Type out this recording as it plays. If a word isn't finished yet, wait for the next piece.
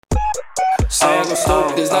Say I go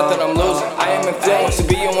stupid, there's nothing I'm losing. I am influenced to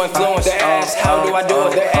be your influence. They ask, how do I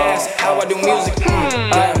do it? They ask, how I do music.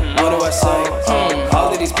 Damn, what do I say?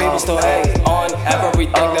 All of these people still hate on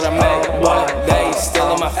everything that I make. What? They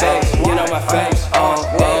still in my face, get on my face.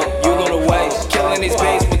 Damn, you go to waste. Killing these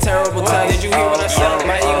beats with terrible taste. Did you hear what I said?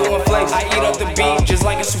 My ego inflates. I eat up the beat just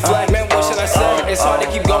like a souffle. Man, what should I say? It's hard to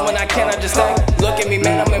keep going, I cannot just stay. Look at me,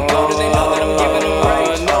 man, I'm imploded. They know that I'm giving them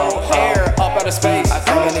rage. No air, up out of space. I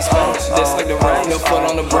think in these space, just like the rain. No foot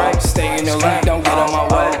on the brake, stay in your lane. Don't get on my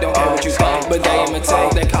way, don't care what you think. But they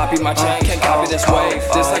imitate, they copy my chain. Can't copy this wave,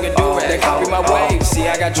 just like a do-rag. They copy my wave, see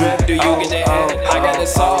I got drip, do you get the head? I got the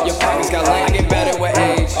sauce, your pockets got lane. I get better with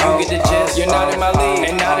age, you get the gist. You're not in my league,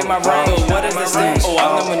 and not in my range. What is this thing? Oh,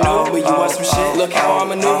 I'm the maneuver, but you want some shit. Look how I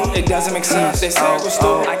maneuver, it doesn't make sense. They say I go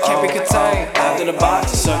stupid, I can't be contained. After the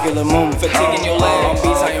box, circular moon, fatiguing your leg. On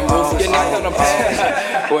beats, I am ruthless. You're knocked on the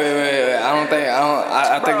pad. Wait,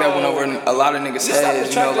 I think that went over a lot of niggas' heads,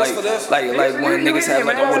 you know, like when niggas have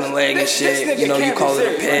like a wooden leg and shit, you know, you call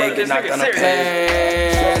it a peg, get knocked on the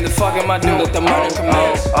peg. The fuck am I doing? Let the murder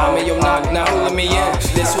commence. I'm in your knock, now who let me in?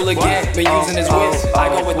 This hooligan, been using his wits. I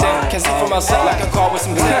go with them, can see from outside like a car with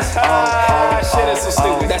some tents. Shit is so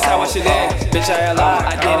stupid, that's how I should end. Bitch, I lied,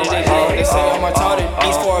 I did it again. They say I'm retarded,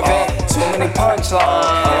 East for event. Too many punchlines.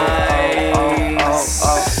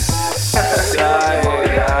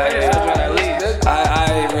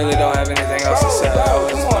 I really don't have anything else to say. I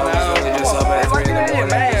was really just up at 3 in the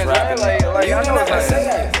morning rapping.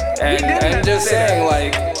 And just saying,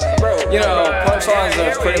 like, you know, punchlines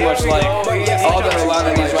are pretty much like all that a lot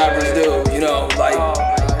of these rappers do, you know, like,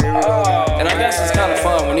 and I guess it's kind of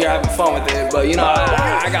fun when you're having fun with it, but you know,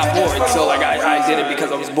 I got bored, so like I did it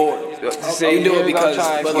because I was bored. You do it because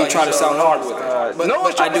you try to sound hard with it,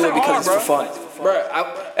 but I do it because it's for fun.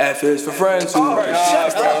 F is for friends who.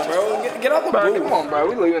 Shut up, bro. Get out the booth. Come on, bro.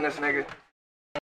 We leaving this nigga.